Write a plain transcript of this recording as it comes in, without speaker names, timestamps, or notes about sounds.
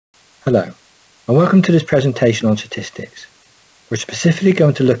Hello, and welcome to this presentation on statistics. We're specifically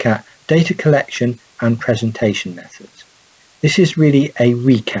going to look at data collection and presentation methods. This is really a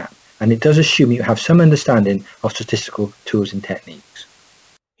recap, and it does assume you have some understanding of statistical tools and techniques.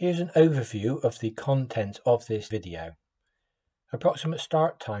 Here's an overview of the content of this video. Approximate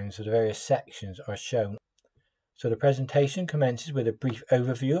start times for the various sections are shown. So the presentation commences with a brief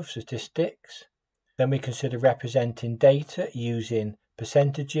overview of statistics. Then we consider representing data using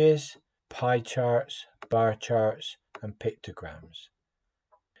percentages, pie charts, bar charts, and pictograms.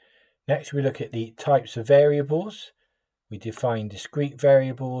 Next, we look at the types of variables. We define discrete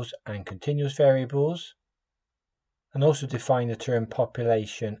variables and continuous variables, and also define the term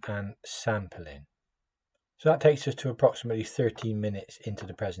population and sampling. So that takes us to approximately 13 minutes into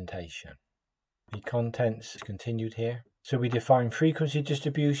the presentation. The contents continued here. So we define frequency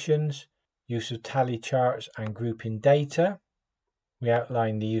distributions, use of tally charts and grouping data. We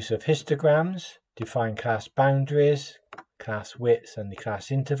outline the use of histograms, define class boundaries, class widths and the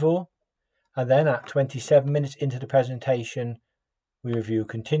class interval. And then at 27 minutes into the presentation, we review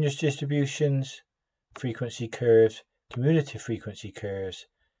continuous distributions, frequency curves, cumulative frequency curves,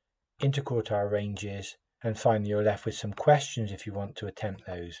 interquartile ranges, and finally you're left with some questions if you want to attempt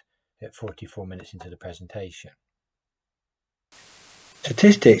those at 44 minutes into the presentation.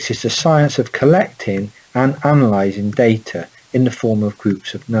 Statistics is the science of collecting and analysing data in the form of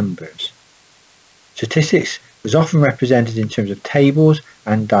groups of numbers. Statistics is often represented in terms of tables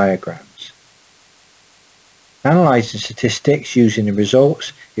and diagrams. Analysing statistics using the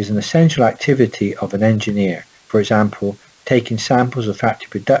results is an essential activity of an engineer, for example, taking samples of factory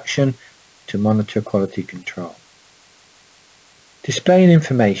production to monitor quality control. Displaying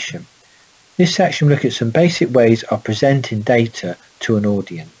information. This section will look at some basic ways of presenting data to an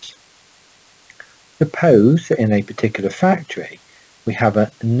audience. Suppose that in a particular factory we have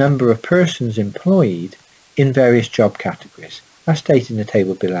a number of persons employed in various job categories, as stated in the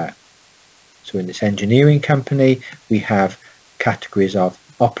table below. So in this engineering company we have categories of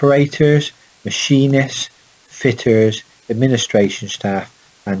operators, machinists, fitters, administration staff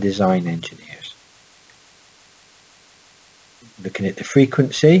and design engineers. Looking at the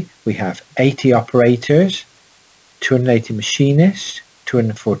frequency, we have 80 operators, 280 machinists,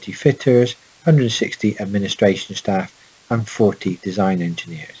 240 fitters, 160 administration staff and 40 design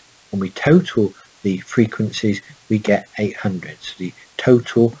engineers. When we total the frequencies we get 800. So the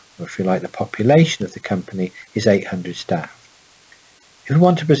total, or if you like the population of the company, is 800 staff. If we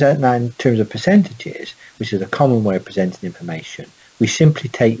want to present that in terms of percentages, which is a common way of presenting information, we simply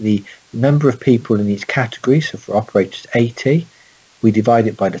take the number of people in each category. So for operators 80, we divide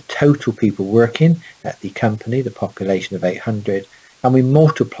it by the total people working at the company, the population of 800, and we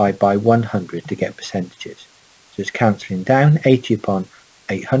multiply by 100 to get percentages. So it's cancelling down. 80 upon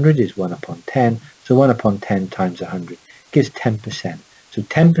 800 is 1 upon 10, so 1 upon 10 times 100 gives 10%. So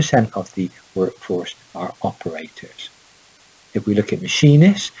 10% of the workforce are operators. If we look at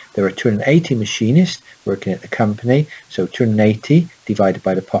machinists, there are 280 machinists working at the company, so 280 divided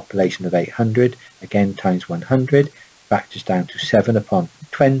by the population of 800, again times 100, factors down to 7 upon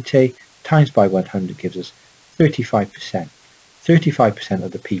 20, times by 100 gives us 35%. 35%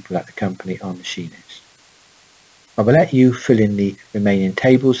 of the people at the company are machinists. I will let you fill in the remaining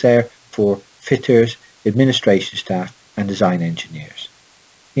tables there for fitters, administration staff and design engineers.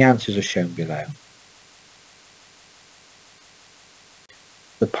 The answers are shown below.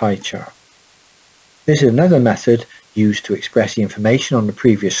 The pie chart. This is another method used to express the information on the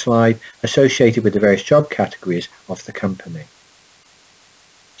previous slide associated with the various job categories of the company.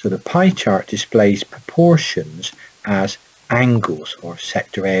 So the pie chart displays proportions as angles or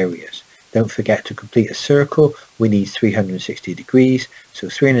sector areas. Don't forget to complete a circle we need 360 degrees, so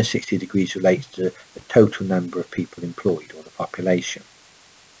 360 degrees relates to the total number of people employed or the population.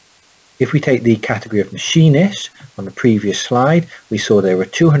 If we take the category of machinists, on the previous slide we saw there were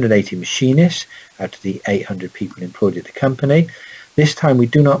 280 machinists out of the 800 people employed at the company. This time we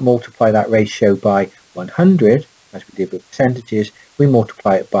do not multiply that ratio by 100 as we did with percentages, we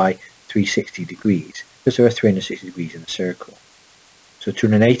multiply it by 360 degrees because there are 360 degrees in the circle. So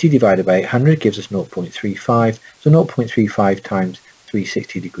 280 divided by 800 gives us 0.35, so 0.35 times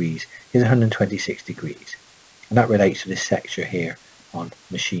 360 degrees is 126 degrees, and that relates to this section here on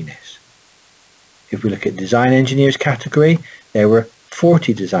machinists. If we look at design engineers category, there were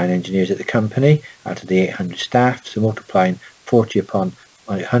 40 design engineers at the company out of the 800 staff, so multiplying 40 upon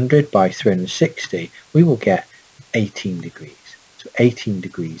 800 by 360, we will get 18 degrees. So 18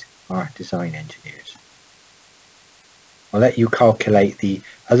 degrees are design engineers. I'll let you calculate the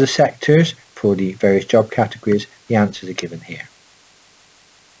other sectors for the various job categories. The answers are given here.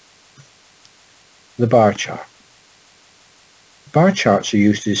 the bar chart. Bar charts are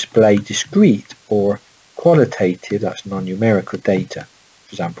used to display discrete or qualitative, that's non-numerical data,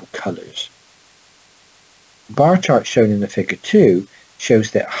 for example colours. The bar chart shown in the figure 2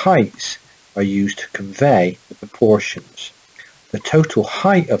 shows that heights are used to convey the proportions. The total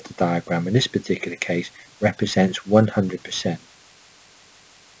height of the diagram in this particular case represents 100%.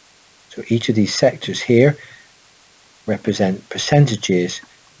 So each of these sectors here represent percentages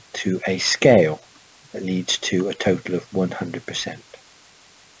to a scale that leads to a total of 100%.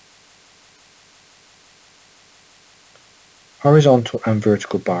 Horizontal and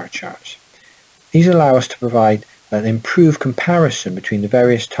vertical bar charts. These allow us to provide an improved comparison between the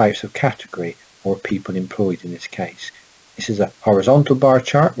various types of category or people employed in this case. This is a horizontal bar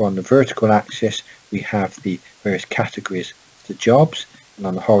chart where on the vertical axis we have the various categories of the jobs, and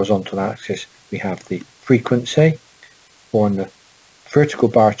on the horizontal axis we have the frequency, or on the vertical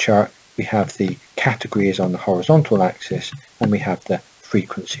bar chart we have the categories on the horizontal axis and we have the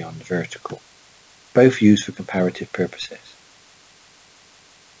frequency on the vertical, both used for comparative purposes.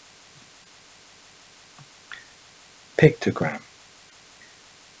 Pictogram.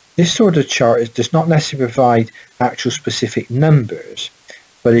 This sort of chart does not necessarily provide actual specific numbers,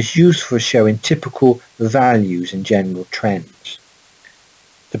 but is useful for showing typical values and general trends.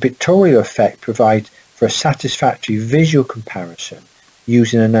 The pictorial effect provides for a satisfactory visual comparison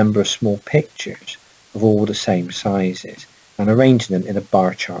using a number of small pictures of all the same sizes and arranging them in a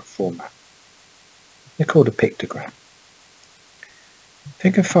bar chart format. They're called a pictogram.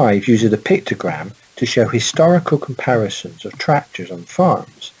 Figure 5 uses a pictogram to show historical comparisons of tractors on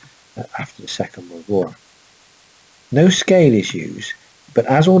farms after the Second World War. No scale is used, but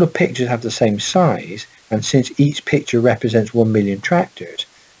as all the pictures have the same size, and since each picture represents 1 million tractors,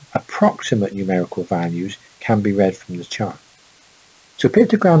 approximate numerical values can be read from the chart. So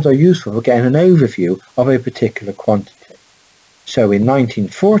pictograms are useful for getting an overview of a particular quantity. So in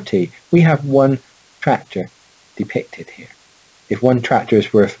 1940 we have one tractor depicted here. If one tractor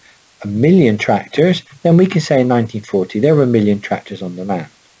is worth 1 million tractors, then we can say in 1940 there were 1 million tractors on the land.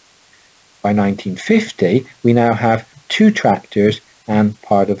 By 1950 we now have 2 tractors and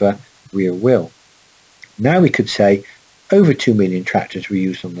part of a rear wheel. Now we could say over 2 million tractors were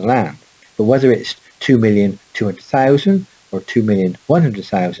used on the land, but whether it's 2,200,000 or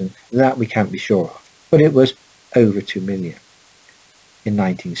 2,100,000, that we can't be sure of, but it was over 2 million. In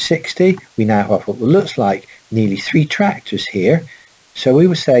 1960 we now have what looks like nearly 3 tractors here, so we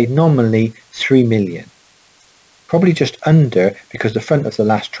would say nominally 3 million. Probably just under, because the front of the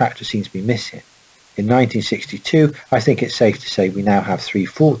last tractor seems to be missing. In 1962 I think it's safe to say we now have 3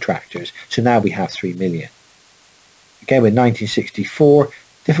 full tractors, so now we have 3 million. Again with 1964,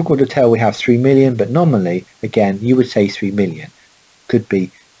 difficult to tell we have 3 million, but nominally, again, you would say 3 million. Could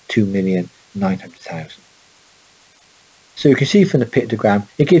be 2,900,000. So you can see from the pictogram,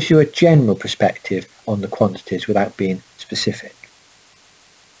 it gives you a general perspective on the quantities without being specific.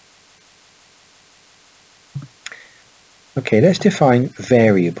 Okay, let's define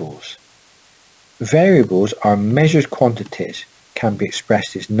variables. Variables are measured quantities, can be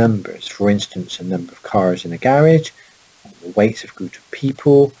expressed as numbers, for instance, a number of cars in a garage, the weights of groups of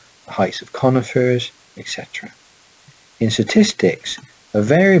people, the heights of conifers, etc. In statistics, a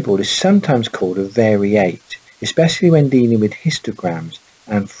variable is sometimes called a variate, especially when dealing with histograms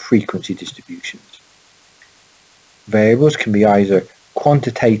and frequency distributions. Variables can be either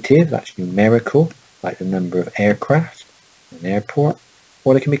quantitative, that's numerical, like the number of aircraft in an airport,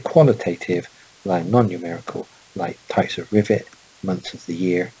 or they can be qualitative, like non-numerical, like types of rivet, months of the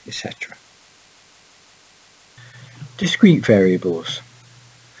year, etc. Discrete variables.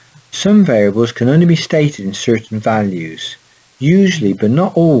 Some variables can only be stated in certain values, usually but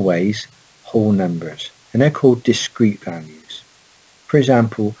not always whole numbers, and they're called discrete values. For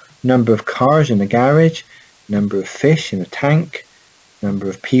example, number of cars in a garage, number of fish in a tank, number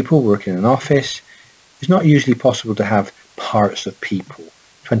of people working in an office. It's not usually possible to have parts of people,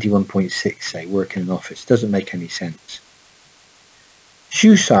 21.6 say, work in an office. Doesn't make any sense.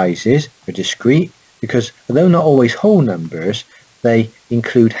 Shoe sizes are discrete because although not always whole numbers, they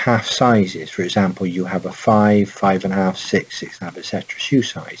include half sizes. For example, you have a 5, 5.5, 6, 6.5, etc. shoe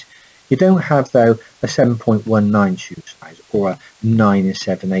size. You don't have though a 7.19 shoe size or a 9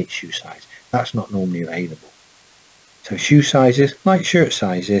 7/8 shoe size. That's not normally available. So shoe sizes, like shirt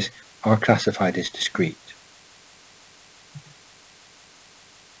sizes, are classified as discrete.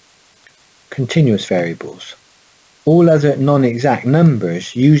 Continuous variables. All other non-exact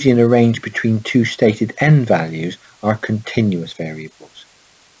numbers, usually in a range between 2 stated n values, are continuous variables.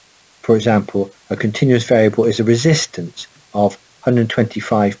 For example, a continuous variable is a resistance of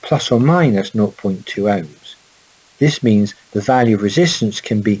 125 plus or minus 0.2 ohms. This means the value of resistance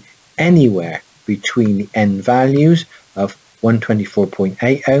can be anywhere between the n values of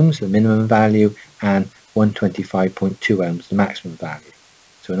 124.8 ohms, the minimum value, and 125.2 ohms, the maximum value.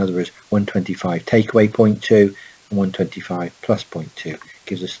 So in other words, 125 take away 0.2 and 125 plus 0.2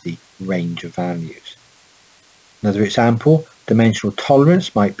 gives us the range of values. Another example, dimensional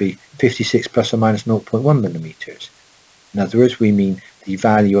tolerance might be 56 plus or minus 0.1 millimeters. In other words, we mean the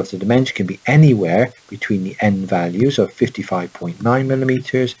value of the dimension can be anywhere between the n values of 55.9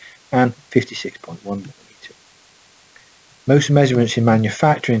 millimeters and 56.1 millimeters. Most measurements in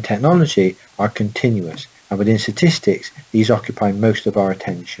manufacturing technology are continuous, and within statistics, these occupy most of our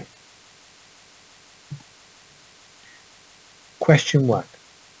attention. Question 1.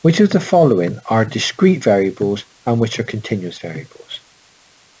 Which of the following are discrete variables and which are continuous variables?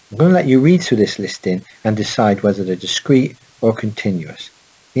 I'm going to let you read through this listing and decide whether they're discrete or continuous.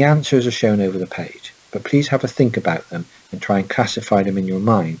 The answers are shown over the page, but please have a think about them and try and classify them in your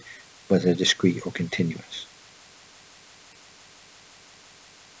mind whether they're discrete or continuous.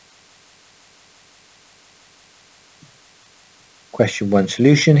 Question 1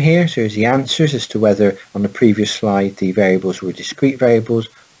 solution here. So here's the answers as to whether on the previous slide the variables were discrete variables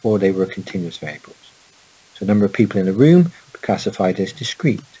or they were continuous variables. So number of people in a room would be classified as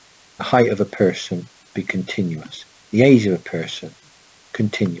discrete. The height of a person would be continuous. The age of a person,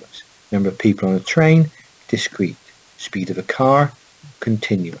 continuous. Number of people on a train, discrete. Speed of a car,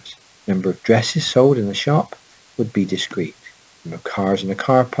 continuous. Number of dresses sold in a shop would be discrete. Number of cars in a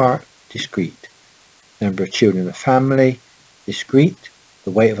car park, discrete. Number of children in a family, discrete.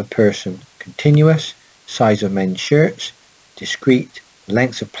 The weight of a person, continuous. Size of men's shirts, discrete.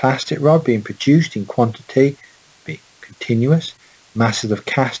 Lengths of plastic rod being produced in quantity would be continuous. Masses of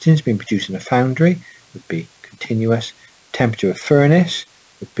castings being produced in a foundry would be continuous. Temperature of furnace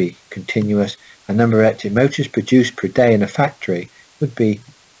would be continuous. And number of electric motors produced per day in a factory would be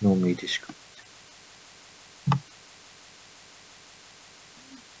normally discrete.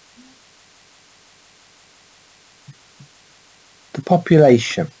 The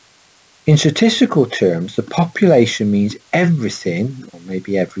population. In statistical terms, the population means everything, or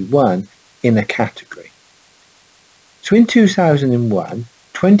maybe everyone, in a category. So in 2001,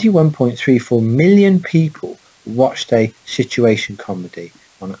 21.34 million people watched a situation comedy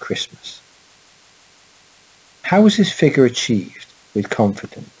on a Christmas. How was this figure achieved with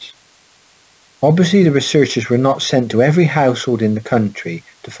confidence? Obviously, the researchers were not sent to every household in the country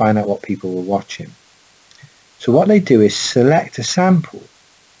to find out what people were watching. So what they do is select a sample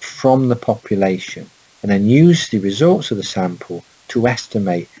from the population and then use the results of the sample to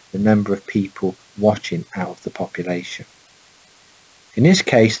estimate the number of people watching out of the population. In this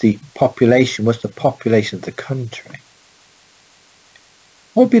case, the population was the population of the country.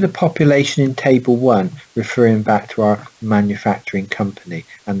 What would be the population in Table 1, referring back to our manufacturing company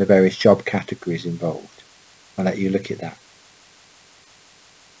and the various job categories involved? I'll let you look at that.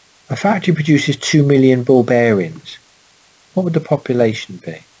 A factory produces 2 million ball bearings. What would the population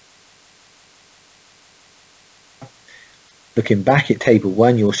be? Looking back at Table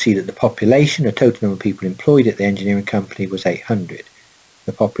 1, you'll see that the population, the total number of people employed at the engineering company, was 800.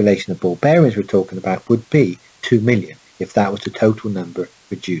 The population of ball bearings we're talking about would be 2 million, if that was the total number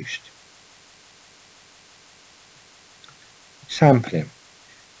produced. Sampling.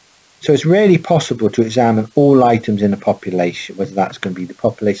 So it's rarely possible to examine all items in a population, whether that's going to be the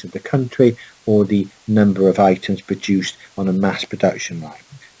population of the country or the number of items produced on a mass production line.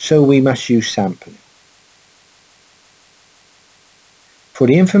 So we must use sampling. For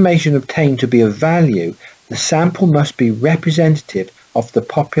the information obtained to be of value, the sample must be representative of the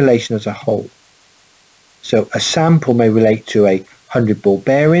population as a whole. So a sample may relate to 100 ball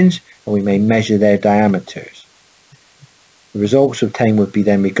bearings, and we may measure their diameters. The results obtained would be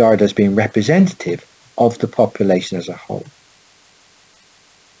then regarded as being representative of the population as a whole.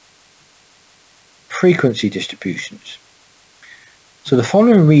 Frequency distributions. So the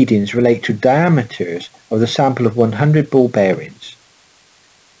following readings relate to diameters of the sample of 100 ball bearings.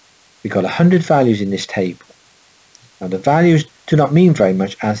 We've got 100 values in this table. Now the values do not mean very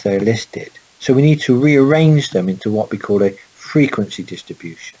much as they're listed, so we need to rearrange them into what we call a frequency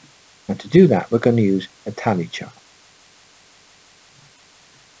distribution. And to do that, we're going to use a tally chart.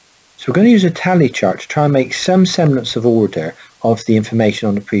 So we're going to use a tally chart to try and make some semblance of order of the information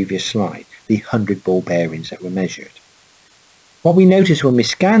on the previous slide, the 100 ball bearings that were measured. What we notice when we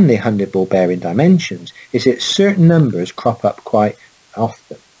scan the 100 ball bearing dimensions is that certain numbers crop up quite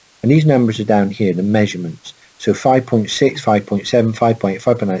often. And these numbers are down here, the measurements. So 5.6, 5.7, 5.8,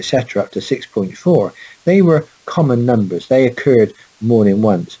 5.9, etc. up to 6.4, they were common numbers. They occurred more than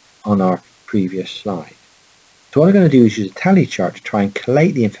once on our previous slide. So what I'm going to do is use a tally chart to try and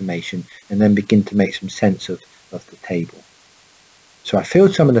collate the information and then begin to make some sense of the table. So I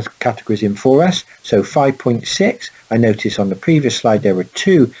filled some of the categories in for us. So 5.6, I noticed on the previous slide there were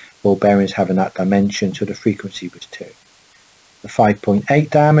 2 ball bearings having that dimension, so the frequency was 2. The 5.8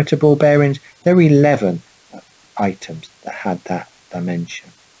 diameter ball bearings, there were 11 items that had that dimension.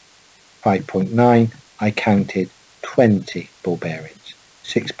 5.9, I counted 20 ball bearings.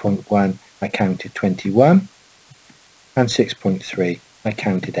 6.1, I counted 21. And 6.3, I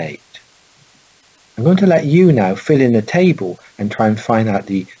counted 8. I'm going to let you now fill in a table and try and find out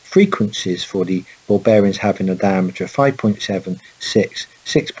the frequencies for the ball bearings having a diameter of 5.7, 6,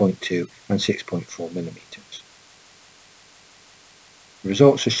 6.2 and 6.4 millimeters. The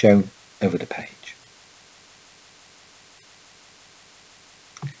results are shown over the page.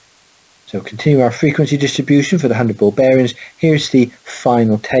 So continue our frequency distribution for the 100 ball bearings. Here's the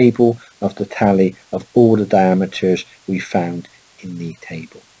final table of the tally of all the diameters we found in the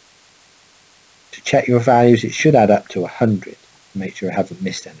table. To check your values, it should add up to 100. Make sure I haven't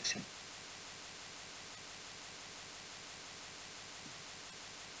missed anything.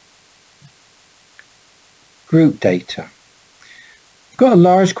 Group data. We've got a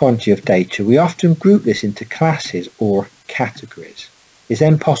large quantity of data. We often group this into classes or categories. It's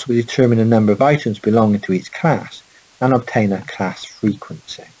then possible to determine the number of items belonging to each class and obtain a class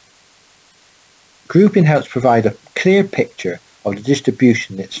frequency. Grouping helps provide a clear picture of the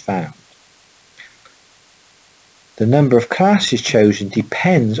distribution that's found. The number of classes chosen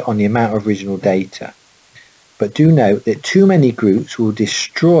depends on the amount of original data, but do note that too many groups will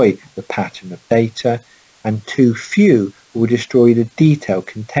destroy the pattern of data and too few will destroy the detail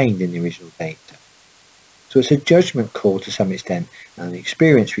contained in the original data. So it's a judgment call to some extent and the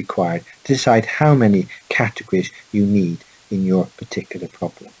experience required to decide how many categories you need in your particular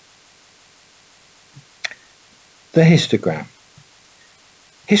problem. The histogram.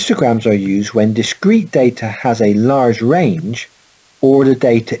 Histograms are used when discrete data has a large range or the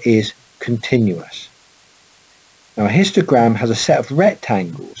data is continuous. Now a histogram has a set of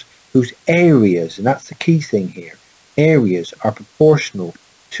rectangles whose areas, and that's the key thing here, areas are proportional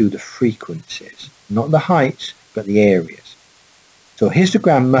to the frequencies. Not the heights, but the areas. So a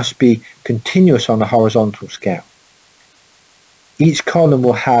histogram must be continuous on a horizontal scale. Each column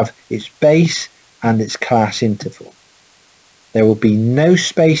will have its base and its class interval. There will be no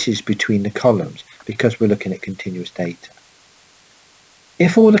spaces between the columns because we're looking at continuous data.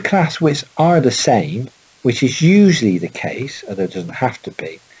 If all the class widths are the same, which is usually the case, although it doesn't have to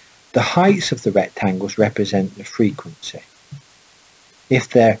be, the heights of the rectangles represent the frequency. If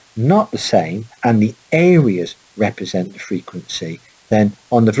they're not the same and the areas represent the frequency, then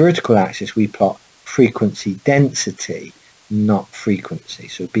on the vertical axis we plot frequency density, not frequency.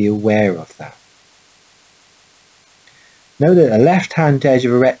 So be aware of that. Know that the left-hand edge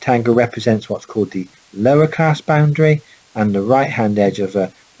of a rectangle represents what's called the lower class boundary, and the right-hand edge of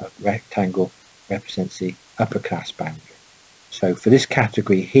a rectangle represents the upper class boundary. So for this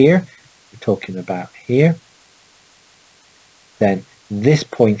category here, we're talking about here, then this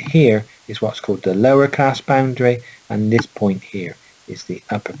point here is what's called the lower class boundary, and this point here is the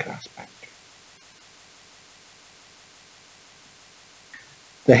upper class boundary.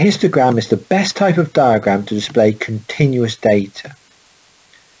 The histogram is the best type of diagram to display continuous data.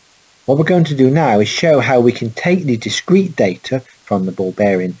 What we're going to do now is show how we can take the discrete data from the ball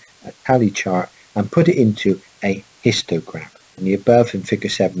bearing tally chart and put it into a histogram. And the above in figure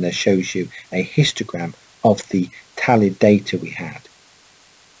 7 there shows you a histogram of the tallied data we had.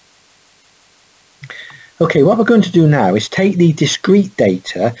 Okay, what we're going to do now is take the discrete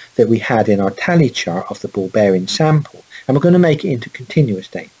data that we had in our tally chart of the ball bearing sample, and we're going to make it into continuous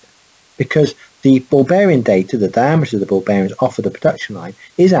data, because the ball bearing data, the diameter of the ball bearings off of the production line,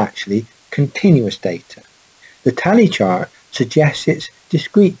 is actually continuous data. The tally chart suggests it's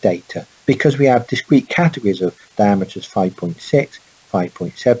discrete data because we have discrete categories of diameters 5.6,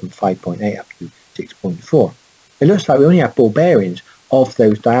 5.7, 5.8 up to 6.4. It looks like we only have ball bearings of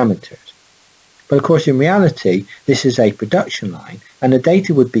those diameters. But of course in reality this is a production line and the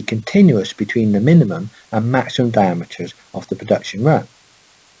data would be continuous between the minimum and maximum diameters of the production run.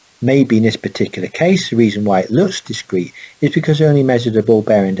 Maybe in this particular case the reason why it looks discrete is because they only measured the ball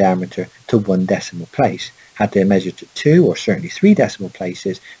bearing diameter to 1 decimal place. Had they measured to 2 or certainly 3 decimal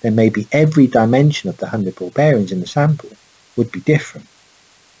places, then maybe every dimension of the 100 ball bearings in the sample would be different.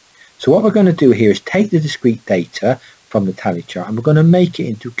 So what we're going to do here is take the discrete data from the tally chart and we're going to make it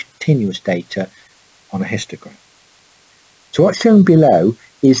into continuous data on a histogram. So what's shown below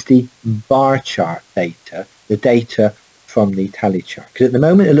is the bar chart data, the data from the tally chart. Because at the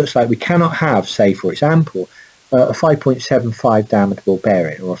moment it looks like we cannot have, say for example, a 5.75 diameter ball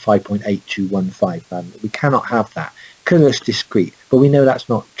bearing or a 5.8215 diameter. We cannot have that because it's discrete, but we know that's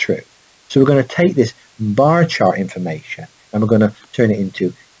not true. So we're going to take this bar chart information and we're going to turn it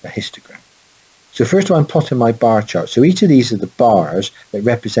into a histogram. So first of all, I'm plotting my bar chart. So each of these are the bars that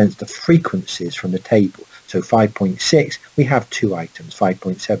represents the frequencies from the table. So 5.6, we have 2 items.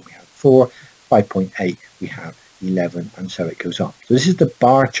 5.7, we have 4. 5.8, we have 11, and so it goes on. So this is the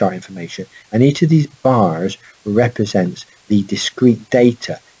bar chart information, and each of these bars represents the discrete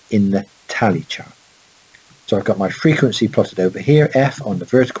data in the tally chart. So I've got my frequency plotted over here, F on the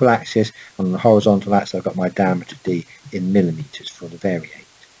vertical axis, and on the horizontal axis I've got my diameter D in millimeters for the variate.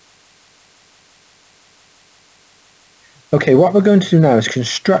 Okay, what we're going to do now is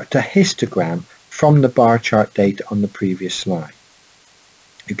construct a histogram from the bar chart data on the previous slide.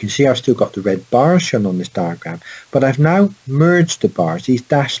 You can see I've still got the red bars shown on this diagram, but I've now merged the bars. These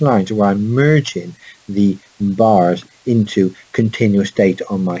dashed lines are where I'm merging the bars into continuous data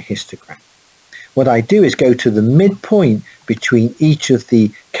on my histogram. What I do is go to the midpoint between each of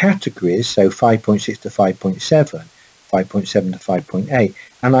the categories, so 5.6 to 5.7, 5.7 to 5.8,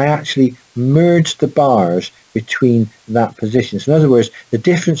 and I actually merge the bars between that position. So in other words, the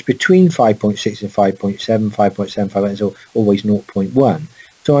difference between 5.6 and 5.7, 5.7, 5.8 is always 0.1.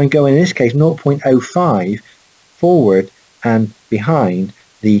 So I'm going, in this case, 0.05 forward and behind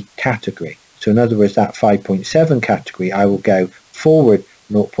the category. So in other words, that 5.7 category, I will go forward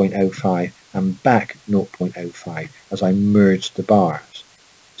 0.05 and back 0.05 as I merge the bars.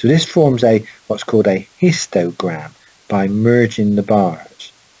 So this forms what's called a histogram by merging the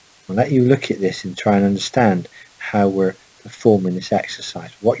bars. I'll let you look at this and try and understand how we're performing this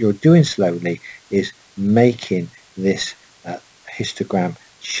exercise. What you're doing slowly is making this histogram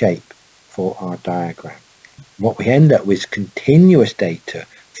shape for our diagram. What we end up with is continuous data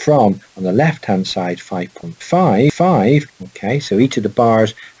from, on the left hand side, 5.5. Okay, so each of the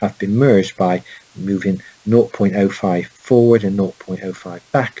bars have been merged by moving 0.05 forward and 0.05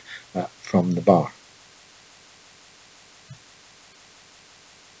 back from the bar.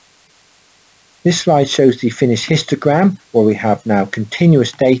 This slide shows the finished histogram, where we have now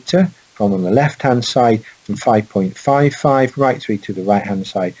continuous data from, on the left hand side, from 5.55 right through to the right hand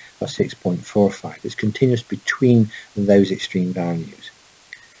side of 6.45. It's continuous between those extreme values.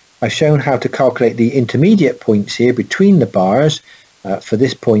 I've shown how to calculate the intermediate points here between the bars. For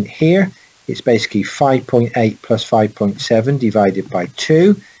this point here, it's basically 5.8 plus 5.7 divided by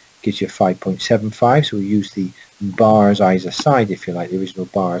 2 gives you 5.75. So we'll use the bars either side, if you like, the original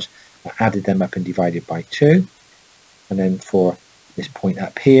bars, added them up and divided by 2. And then for this point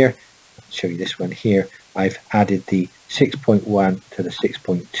up here, I'll show you this one here, I've added the 6.1 to the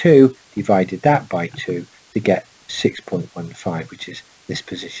 6.2, divided that by 2 to get 6.15, which is this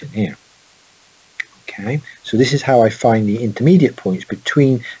position here. Okay, so this is how I find the intermediate points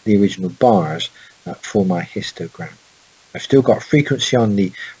between the original bars for my histogram. I've still got frequency on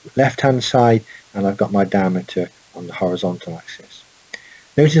the left hand side, and I've got my diameter on the horizontal axis.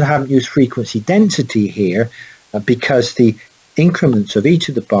 Notice I haven't used frequency density here because the increments of each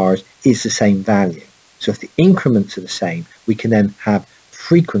of the bars is the same value. So if the increments are the same, we can then have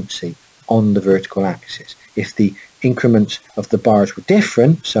frequency on the vertical axis. If the increments of the bars were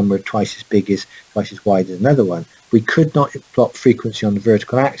different, some were twice as wide as another one, we could not plot frequency on the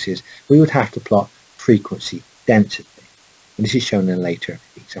vertical axis. We would have to plot frequency density. And this is shown in a later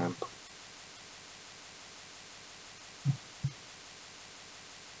example.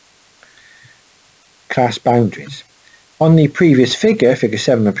 Class boundaries. On the previous figure, figure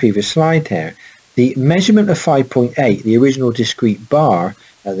 7 on the previous slide here, the measurement of 5.8, the original discrete bar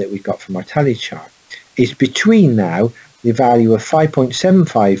that we got from our tally chart, is between now the value of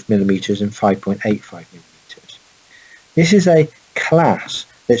 5.75 millimeters and 5.85 millimeters. This is a class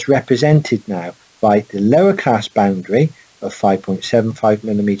that's represented now by the lower class boundary of 5.75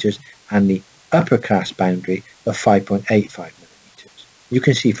 millimeters and the upper class boundary of 5.85 millimeters. You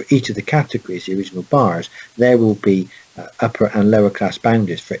can see for each of the categories, the original bars, there will be upper and lower class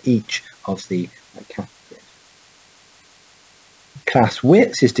boundaries for each of the categories. Class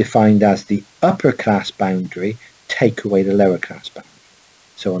width is defined as the upper class boundary take away the lower class boundary.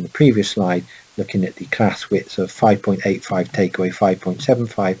 So on the previous slide, looking at the class width of 5.85 take away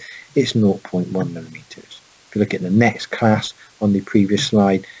 5.75, it's 0.1 millimeters. If you look at the next class on the previous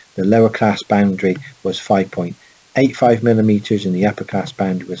slide, the lower class boundary was 5.85 millimeters and the upper class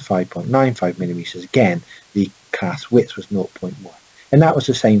boundary was 5.95 millimeters. Again, the class width was 0.1. And that was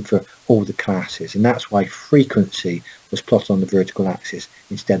the same for all the classes, and that's why frequency was plotted on the vertical axis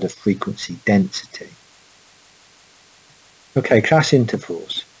instead of frequency density. Okay, class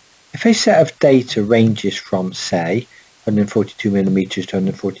intervals. If a set of data ranges from, say, 142 millimeters to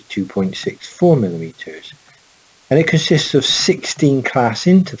 142.64 millimeters, and it consists of 16 class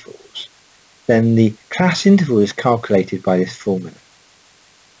intervals, then the class interval is calculated by this formula.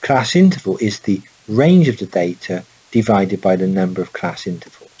 Class interval is the range of the data divided by the number of class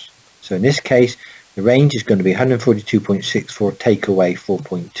intervals. So in this case, the range is going to be 142.64 take away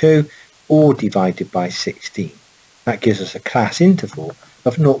 4.2, or divided by 16. That gives us a class interval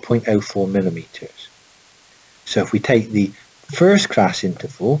of 0.04 millimeters. So if we take the first class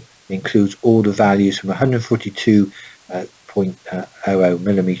interval, it includes all the values from 142.00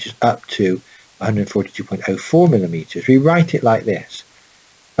 millimeters up to 142.04 millimeters, we write it like this.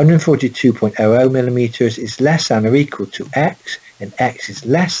 142.00 millimeters is less than or equal to x, and x is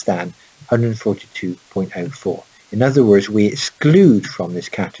less than 142.04. In other words, we exclude from this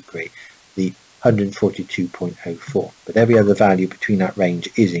category the 142.04, but every other value between that range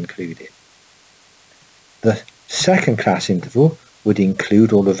is included. The second class interval would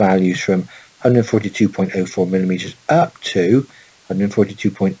include all the values from 142.04 millimeters up to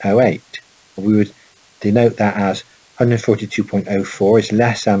 142.08. We would denote that as 142.04 is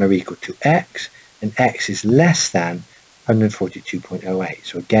less than or equal to x, and x is less than 142.08.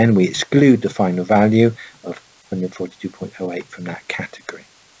 So again, we exclude the final value of 142.08 from that category.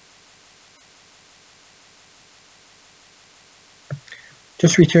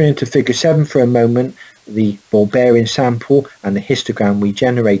 Just returning to figure 7 for a moment, the ball bearing sample and the histogram we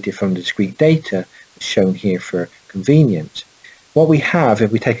generated from the discrete data is shown here for convenience. What we have,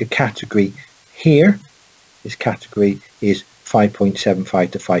 if we take a category here, this category is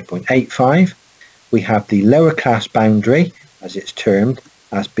 5.75 to 5.85. We have the lower class boundary, as it's termed,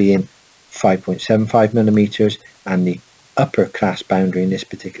 as being 5.75 millimeters, and the upper class boundary in this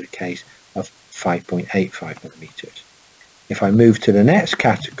particular case of 5.85 millimeters. If I move to the next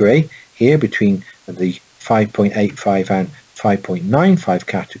category here between the 5.85 and 5.95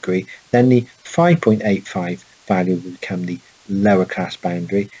 category, then the 5.85 value will become the lower class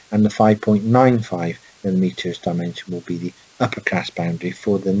boundary, and the 5.95 millimeters dimension will be the upper class boundary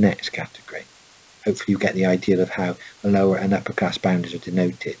for the next category. Hopefully you get the idea of how the lower and upper class boundaries are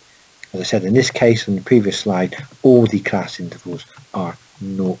denoted. As I said in this case on the previous slide, all the class intervals are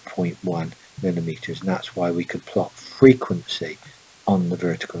 0.1 millimeters, and that's why we could plot frequency on the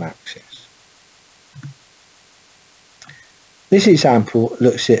vertical axis. This example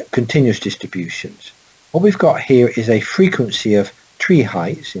looks at continuous distributions. What we've got here is a frequency of tree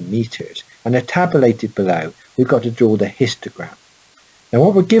heights in meters, and they're tabulated below. We've got to draw the histogram. Now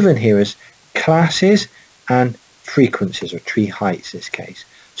what we're given here is classes and frequencies, or tree heights in this case.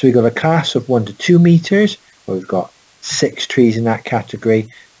 So we've got a class of 1 to 2 meters, where we've got 6 trees in that category.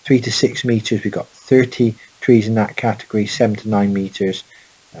 3 to 6 meters, we've got 30 trees in that category. 7 to 9 meters,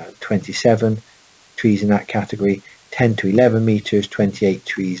 27 trees in that category. 10 to 11 meters, 28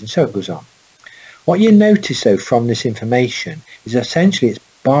 trees, and so it goes on. What you notice though from this information is essentially it's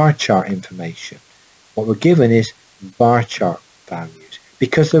bar chart information. What we're given is bar chart values,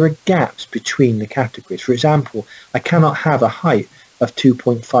 because there are gaps between the categories. For example, I cannot have a height of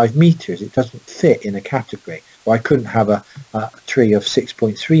 2.5 meters. It doesn't fit in a category. Or I couldn't have a tree of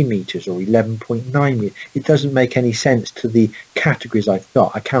 6.3 meters or 11.9 meters. It doesn't make any sense to the categories I've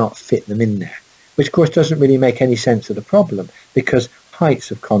got. I cannot fit them in there, which of course doesn't really make any sense of the problem, because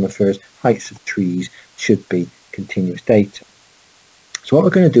heights of conifers, heights of trees should be continuous data. So what we're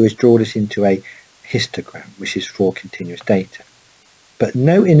going to do is draw this into a histogram, which is for continuous data. But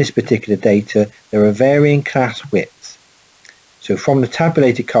note in this particular data there are varying class widths. So from the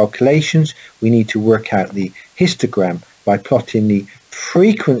tabulated calculations, we need to work out the histogram by plotting the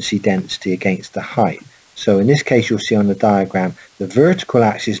frequency density against the height. So in this case, you'll see on the diagram, the vertical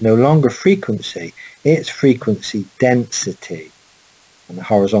axis is no longer frequency, it's frequency density. And the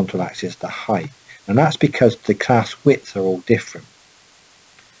horizontal axis is the height. And that's because the class widths are all different.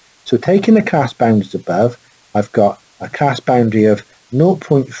 So taking the class boundaries above, I've got a class boundary of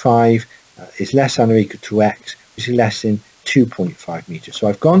 0.5 is less than or equal to x, which is less than 2.5 meters. So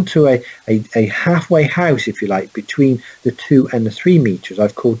I've gone to a halfway house, if you like, between the 2 and the 3 meters.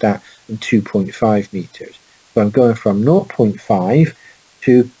 I've called that 2.5 meters. So I'm going from 0.5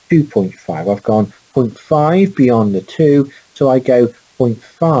 to 2.5. I've gone 0.5 beyond the 2, so I go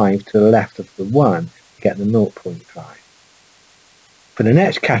 0.5 to the left of the 1 to get the 0.5. For the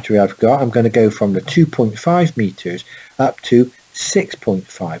next category I've got, I'm going to go from the 2.5 meters up to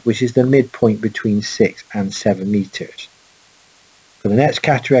 6.5, which is the midpoint between 6 and 7 meters. For the next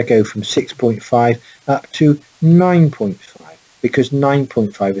category, I go from 6.5 up to 9.5, because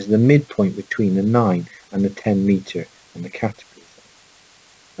 9.5 is the midpoint between the 9 and the 10 metre on the category.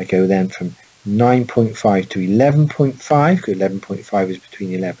 I go then from 9.5 to 11.5, because 11.5 is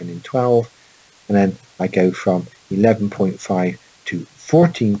between 11 and 12, and then I go from 11.5 to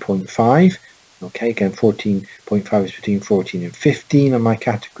 14.5. Okay, again 14.5 is between 14 and 15 on my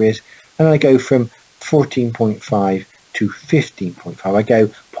categories, and I go from 14.5 to 15.5. I go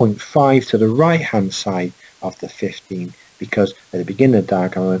 0.5 to the right hand side of the 15, because at the beginning of the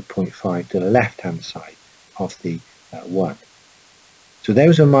diagram I went 0.5 to the left hand side of the 1. So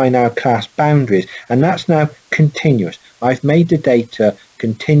those are my now class boundaries, and that's now continuous. I've made the data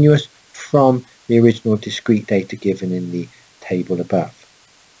continuous from the original discrete data given in the table above.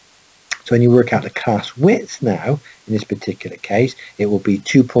 So when you work out the class width now, in this particular case, it will be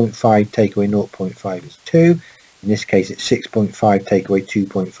 2.5 take away 0.5 is 2. In this case, it's 6.5 take away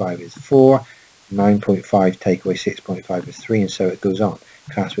 2.5 is 4. 9.5 take away 6.5 is 3, and so it goes on.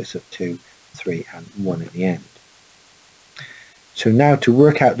 Class widths of 2, 3, and 1 at the end. So now to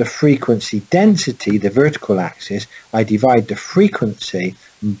work out the frequency density, the vertical axis, I divide the frequency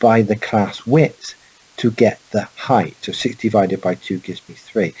by the class width to get the height. So 6 divided by 2 gives me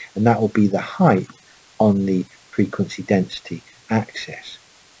 3, and that will be the height on the frequency density axis.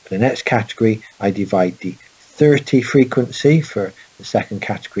 For the next category, I divide the 30 frequency for the second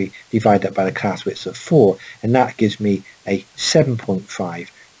category, divide that by the class width of 4, and that gives me a 7.5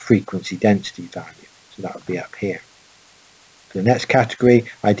 frequency density value. So that would be up here. For the next category,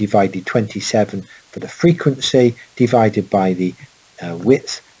 I divide the 27 for the frequency divided by the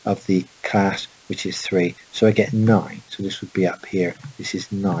width of the class, which is 3, so I get 9. So this would be up here. This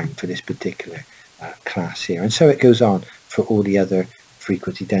is 9 for this particular class here, and so it goes on for all the other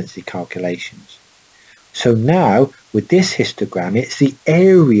frequency density calculations. So now with this histogram, it's the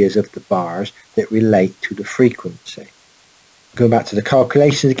areas of the bars that relate to the frequency. Going back to the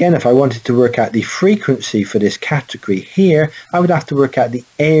calculations again, if I wanted to work out the frequency for this category here, I would have to work out the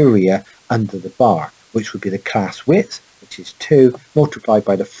area under the bar, which would be the class width, which is 2, multiplied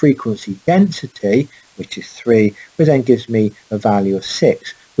by the frequency density, which is 3, which then gives me a value of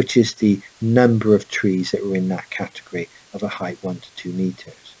 6, which is the number of trees that were in that category of a height 1 to 2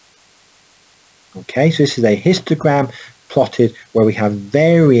 meters. Okay, so this is a histogram plotted where we have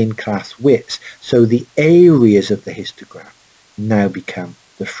varying class widths, so the areas of the histogram now become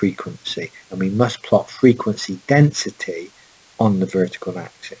the frequency, and we must plot frequency density on the vertical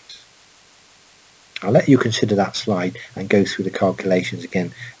axis. I'll let you consider that slide and go through the calculations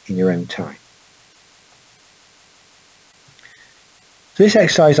again in your own time. So this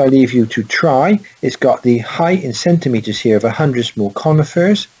exercise I leave you to try. It's got the height in centimeters here of 100 small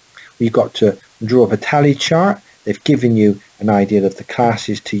conifers. We've got to draw up a tally chart. They've given you an idea of the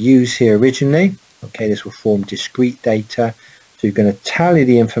classes to use here originally. Okay, this will form discrete data. So you're going to tally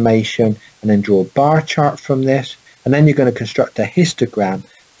the information and then draw a bar chart from this, and then you're going to construct a histogram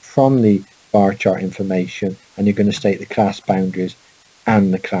from the bar chart information, and you're going to state the class boundaries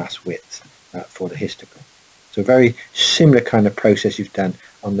and the class width for the histogram. So a very similar kind of process you've done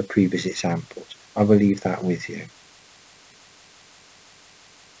on the previous examples. I will leave that with you.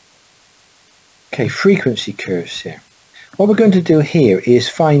 Okay, frequency curves here. What we're going to do here is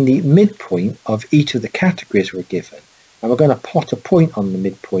find the midpoint of each of the categories we're given. And we're going to plot a point on the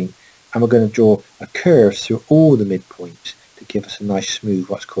midpoint, and we're going to draw a curve through all the midpoints to give us a nice smooth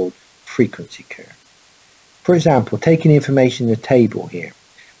what's called frequency curve. For example, taking the information in the table here,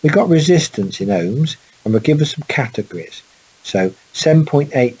 we've got resistance in ohms, and we'll give us some categories. So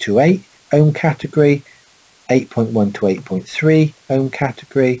 7.8 to 8 ohm category, 8.1 to 8.3 ohm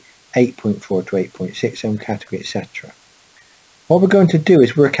category, 8.4 to 8.6 ohm category, etc. What we're going to do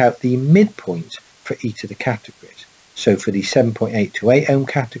is work out the midpoints for each of the categories. So for the 7.8 to 8 ohm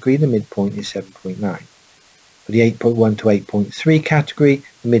category, the midpoint is 7.9. For the 8.1 to 8.3 category,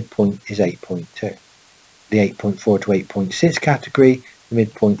 the midpoint is 8.2. The 8.4 to 8.6 category, the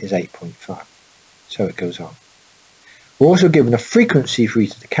midpoint is 8.5. So it goes on. We're also given a frequency for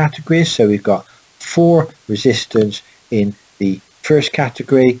each of the categories. So we've got 4 resistors in the first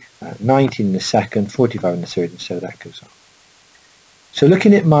category, 19 in the second, 45 in the third, and so that goes on. So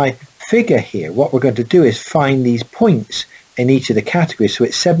looking at my figure here, what we're going to do is find these points in each of the categories. So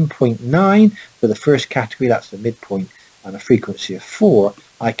it's 7.9 for the first category, that's the midpoint, and a frequency of 4,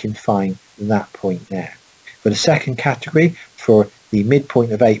 I can find that point there. For the second category, for the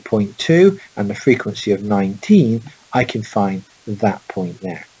midpoint of 8.2 and the frequency of 19, I can find that point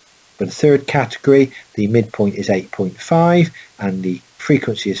there. For the third category, the midpoint is 8.5 and the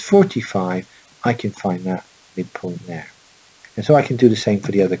frequency is 45, I can find that midpoint there. And so I can do the same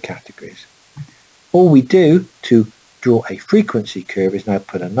for the other categories. All we do to draw a frequency curve is now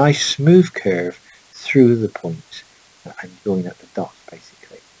put a nice smooth curve through the points and join at the dots,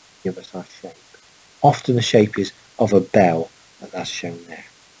 basically, give us our shape. Often the shape is of a bell, that's shown there.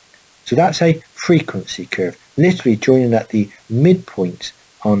 So that's a frequency curve, literally joining at the midpoints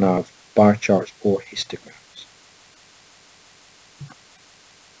on our bar charts or histograms.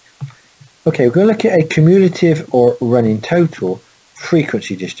 Okay, we're going to look at a cumulative or running total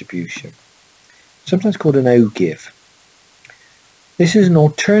frequency distribution, sometimes called an O-give. This is an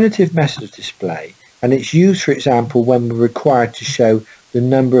alternative method of display, and it's used, for example, when we're required to show the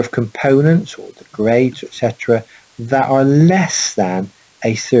number of components or the grades, etc., that are less than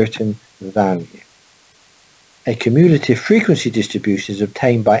a certain value. A cumulative frequency distribution is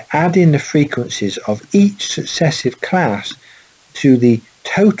obtained by adding the frequencies of each successive class to the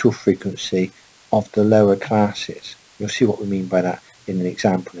total frequency of the lower classes. You'll see what we mean by that in an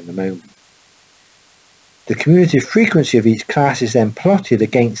example in a moment. The cumulative frequency of each class is then plotted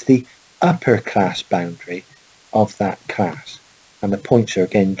against the upper class boundary of that class, and the points are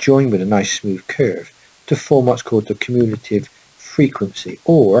again joined with a nice smooth curve to form what's called the cumulative frequency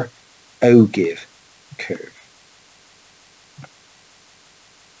or O-give curve.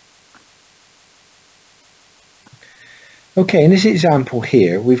 Okay, in this example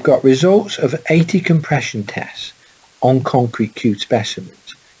here we've got results of 80 compression tests on concrete cube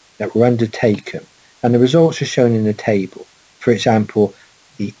specimens that were undertaken, and the results are shown in the table. For example,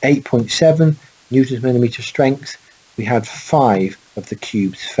 the 8.7 newtons millimeter strength, we had 5 of the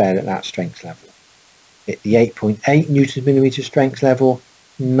cubes fail at that strength level. At the 8.8 newtons millimeter strength level,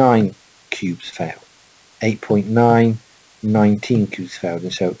 9 cubes failed. 8.9, 19 cubes failed,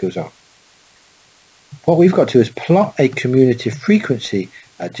 and so it goes on. What we've got to do is plot a cumulative frequency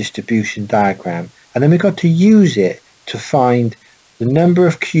distribution diagram, and then we've got to use it to find the number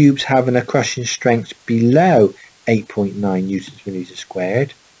of cubes having a crushing strength below 8.9 newtons per meter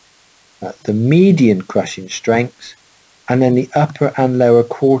squared, the median crushing strengths, and then the upper and lower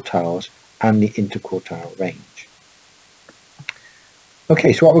quartiles and the interquartile range.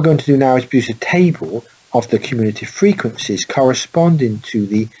 Okay, so what we're going to do now is produce a table of the cumulative frequencies corresponding to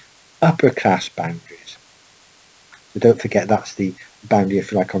the upper class boundaries. So don't forget that's the boundary,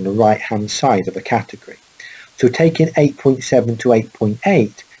 if you like, on the right hand side of a category. So taking 8.7 to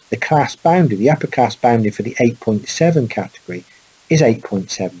 8.8, the class boundary, the upper class boundary for the 8.7 category is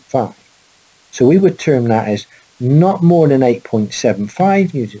 8.75. So we would term that as not more than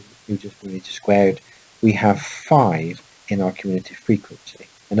 8.75 newtons per meter squared. We have 5 in our cumulative frequency.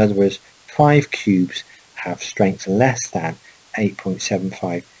 In other words, 5 cubes have strength less than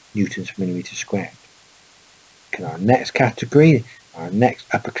 8.75 newtons per millimeter squared. In our next category, our next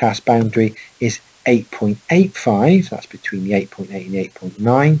upper class boundary is 8.85, that's between the 8.8 and the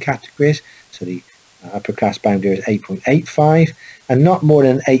 8.9 categories, so the upper class boundary is 8.85, and not more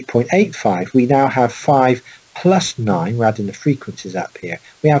than 8.85, we now have 5 plus 9, we're adding the frequencies up here,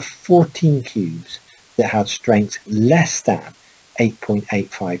 we have 14 cubes that have strength less than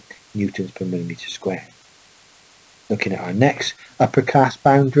 8.85 newtons per millimeter squared. Looking at our next upper class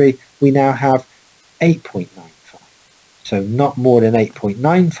boundary, we now have 8.95. So not more than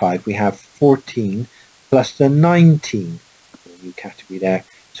 8.95, we have 14 plus the 19, the new category there.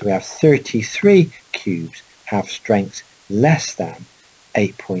 So we have 33 cubes have strength less than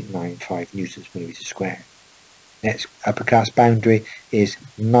 8.95 newtons per millimeter squared. Next upper class boundary is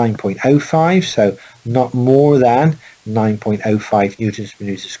 9.05, so not more than 9.05 newtons per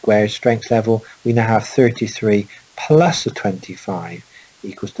millimeter squared strength level. We now have 33 plus the 25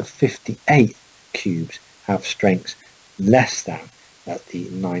 equals to 58 cubes have strength less than at the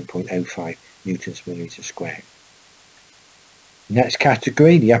 9.05 newtons per millimeter squared. Next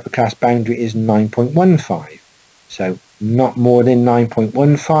category, the upper class boundary is 9.15. So not more than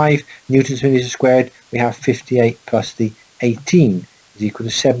 9.15 newtons per millimeter squared. We have 58 plus the 18 is equal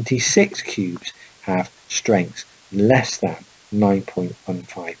to 76 cubes have strength less than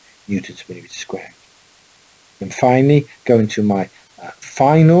 9.15 newtons per millimeter squared. And finally, going to my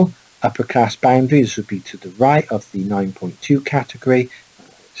final upper class boundary, this would be to the right of the 9.2 category,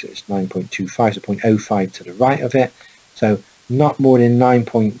 so it's 9.25, so 0.05 to the right of it, so not more than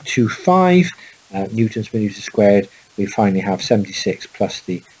 9.25 newtons per meter squared. We finally have 76 plus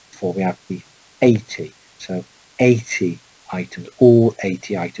the 4, we have the 80, so 80 items, all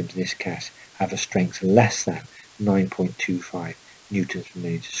 80 items in this case have a strength less than 9.25 newtons per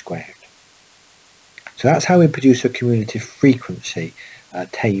meter squared. So that's how we produce a cumulative frequency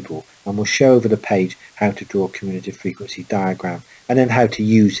table, and we'll show over the page how to draw a cumulative frequency diagram and then how to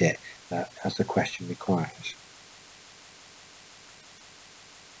use it as the question requires.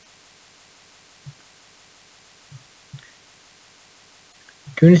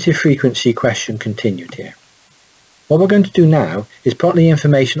 Cumulative frequency question continued here. What we're going to do now is plot the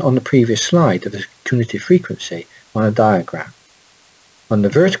information on the previous slide of the cumulative frequency on a diagram. On the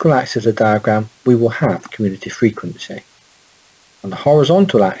vertical axis of the diagram, we will have cumulative frequency. On the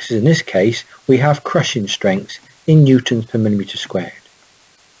horizontal axis, in this case, we have crushing strengths in newtons per millimetre squared.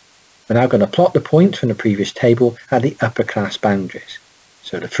 We're now going to plot the points from the previous table at the upper class boundaries.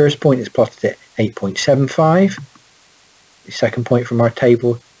 So the first point is plotted at 8.75, the second point from our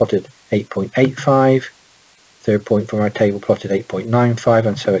table plotted 8.85, third point from our table plotted 8.95,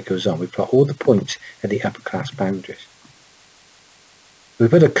 and so it goes on. We plot all the points at the upper class boundaries. If we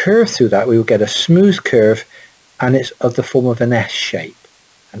put a curve through that, we will get a smooth curve, and it's of the form of an S shape,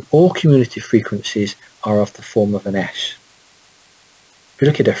 and all cumulative frequencies are of the form of an S. If you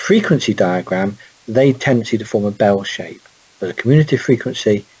look at a frequency diagram, they tend to form a bell shape, but a cumulative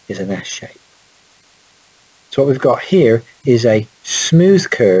frequency is an S shape. So what we've got here is a smooth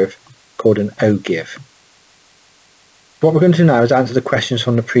curve called an ogive. What we're going to do now is answer the questions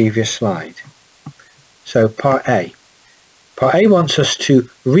from the previous slide. So part A. Part A wants us to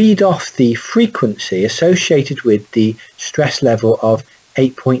read off the frequency associated with the stress level of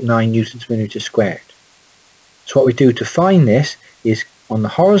 8.9 newtons per millimetre squared. So what we do to find this is on the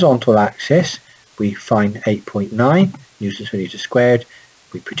horizontal axis, we find 8.9 newtons per millimetre squared.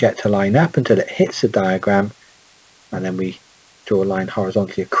 We project a line up until it hits the diagram, and then we draw a line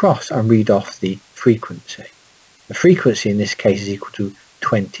horizontally across and read off the frequency. The frequency in this case is equal to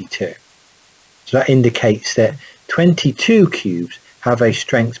 22. So that indicates that 22 cubes have a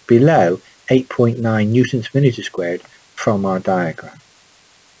strength below 8.9 newtons per millimetre squared from our diagram.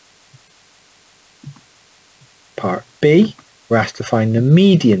 Part B, we're asked to find the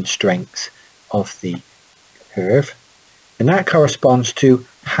median strength of the curve, and that corresponds to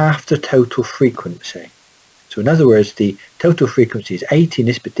half the total frequency. So in other words, the total frequency is 80 in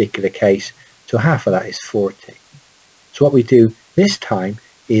this particular case, so half of that is 40. So what we do this time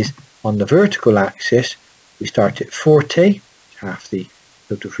is on the vertical axis, we start at 40, half the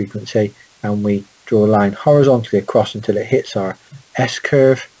total frequency, and we draw a line horizontally across until it hits our S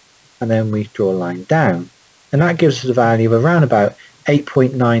curve, and then we draw a line down. And that gives us a value of around about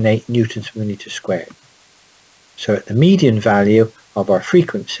 8.98 newtons per millimetre squared. So at the median value of our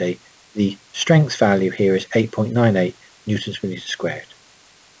frequency, the strength value here is 8.98 newtons per millimetre squared.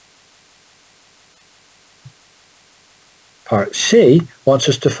 Part C wants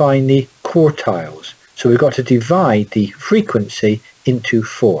us to find the quartiles. So we've got to divide the frequency into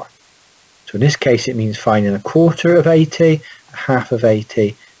 4. So in this case it means finding a quarter of 80, a half of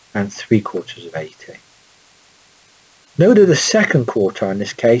 80, and 3/4 of 80. Note that the second quartile in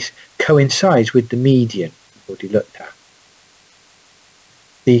this case coincides with the median we've already looked at.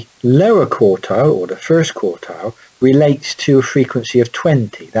 The lower quartile, or the first quartile, relates to a frequency of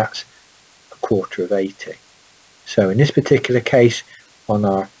 20. That's a quarter of 80. So in this particular case, on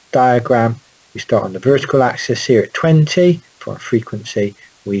our diagram, we start on the vertical axis here at 20 for our frequency.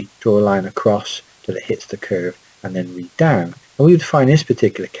 We draw a line across till it hits the curve and then read down. And we would find in this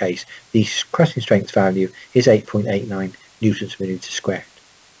particular case, the crushing strength value is 8.89 newtons per millimetre squared.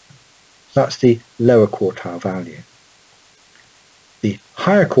 So that's the lower quartile value. The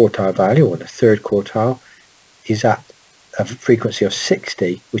higher quartile value, or the third quartile, is at a frequency of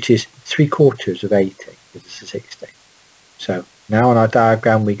 60, which is 3/4 of 80. This is 60. So now on our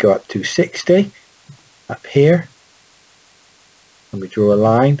diagram we go up to 60 up here, and we draw a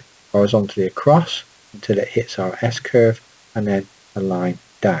line horizontally across until it hits our S curve, and then a line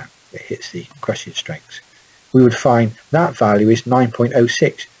down. It hits the crushing strength. We would find that value is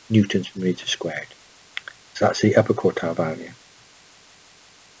 9.06 newtons per millimetre squared. So that's the upper quartile value.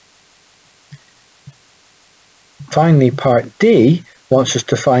 Finally, part D wants us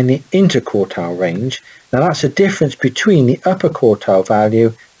to find the interquartile range. Now that's the difference between the upper quartile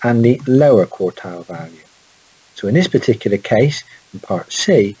value and the lower quartile value. So in this particular case, in part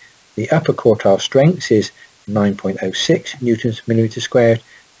C, the upper quartile strength is 9.06 newtons per millimetre squared,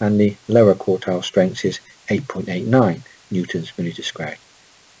 and the lower quartile strength is 8.89 newtons per millimetre squared.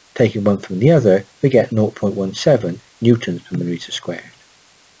 Taking one from the other, we get 0.17 newtons per millimetre squared.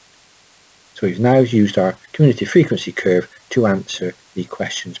 So we've now used our cumulative frequency curve to answer the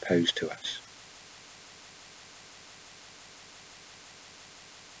questions posed to us.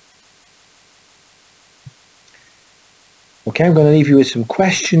 Okay, I'm going to leave you with some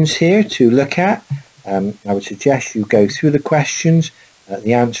questions here to look at. I would suggest you go through the questions.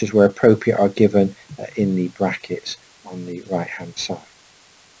 The answers where appropriate are given in the brackets on the right hand side.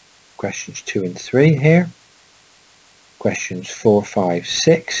 Questions 2 and 3 here. Questions 4, 5,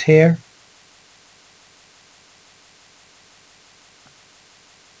 6 here.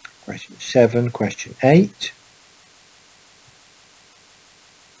 question 7, question 8.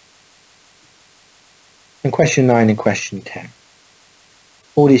 And question 9 and question 10.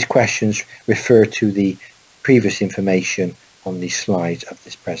 All these questions refer to the previous information on the slides of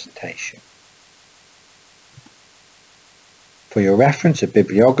this presentation. For your reference, a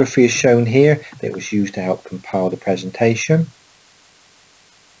bibliography is shown here that was used to help compile the presentation.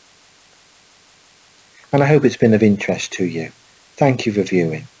 And I hope it's been of interest to you. Thank you for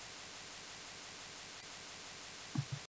viewing.